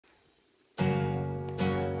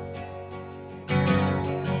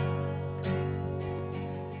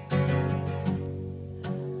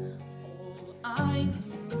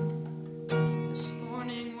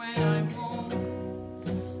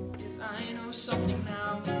something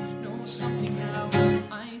now, know something now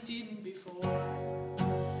I didn't before.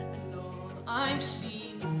 And all I've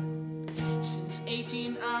seen since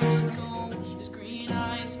 18 hours ago is green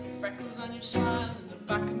eyes, freckles on your smile, in the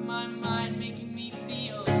back of my mind, making me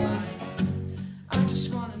feel alive. I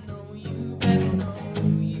just wanna know you better, know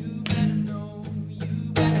you better, know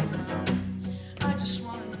you better now. I just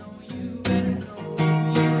wanna know you better, know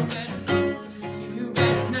you better, know you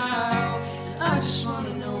better now. And I just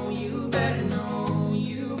wanna know you better, know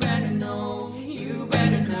you better, know you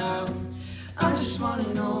better now. I just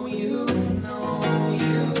wanna know you, know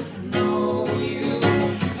you, know you.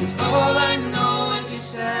 'Cause all I know is you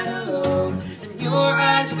said hello, and your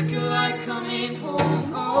eyes look like coming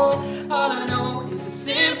home. Oh, all I know is a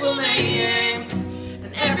simple name,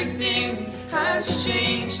 and everything has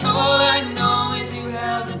changed. All I know is you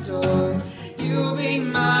held the door. You'll be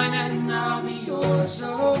mine and I'll be yours.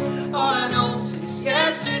 Oh, all I know since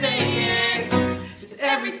yesterday is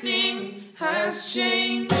everything has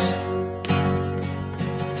changed.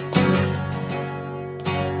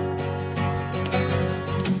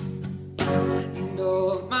 And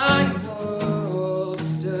all my walls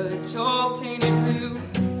stood tall, painted blue,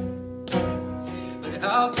 but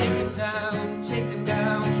I'll take them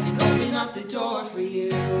down, and open up the door for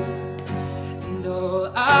you. And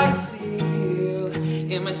all I feel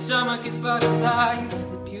in my stomach is butterflies,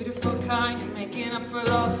 the beautiful kind, making up for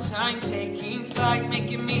lost time, taking flight,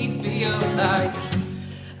 making me feel like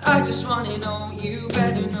I just wanna know you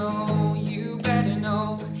better, know you better,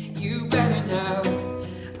 know you better now.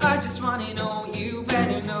 I just wanna know you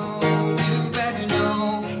better, know you better,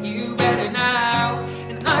 know you better now.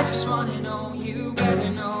 And I just wanna know you better,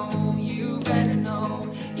 know you better, know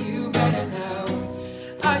you better now.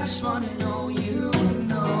 I just wanna know you,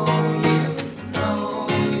 know you, know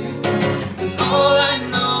you. 'Cause all I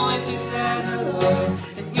know is you said hello,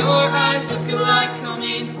 and your eyes look like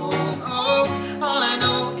coming home. Oh, all I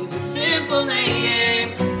know is a simple name,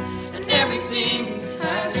 and everything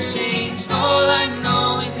has changed. All I know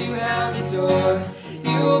is you held the door.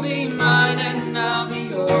 You'll be mine and I'll be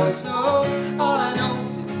yours. Oh, all I know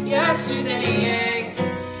since yesterday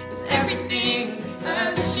is everything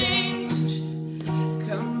has changed.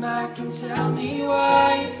 Come back and tell me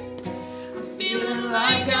why I'm feeling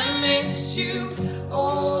like I missed you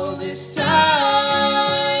all this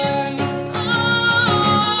time.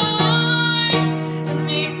 And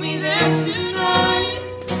meet me there tonight,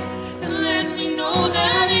 and let me know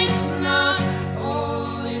that it's not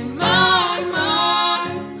all in my mind.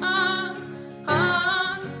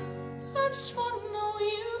 I just wanna know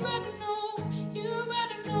you better, know you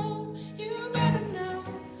better, know you better now.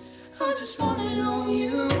 I just wanna know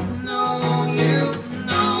you, know you,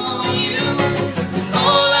 know you. 'Cause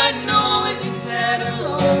all I know is you said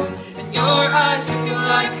hello, and your eyes look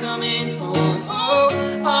like coming home. Oh,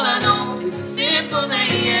 all I know is a simple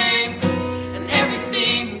name, and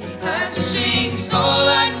everything has changed. All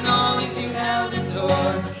I know is you held the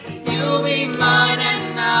door. You'll be mine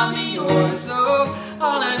and I'll be yours. Oh,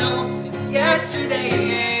 all I know since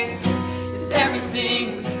yesterday is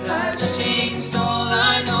everything has changed. All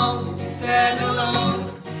I know is you said hello,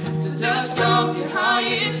 so dust off your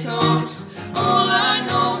highest hopes. All I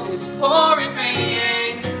know is pouring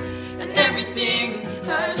rain, and everything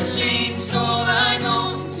has changed. All I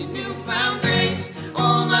know is your newfound grace.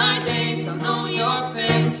 All my days I'll know your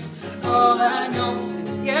face. All I know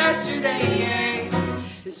since yesterday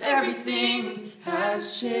is everything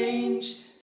has changed.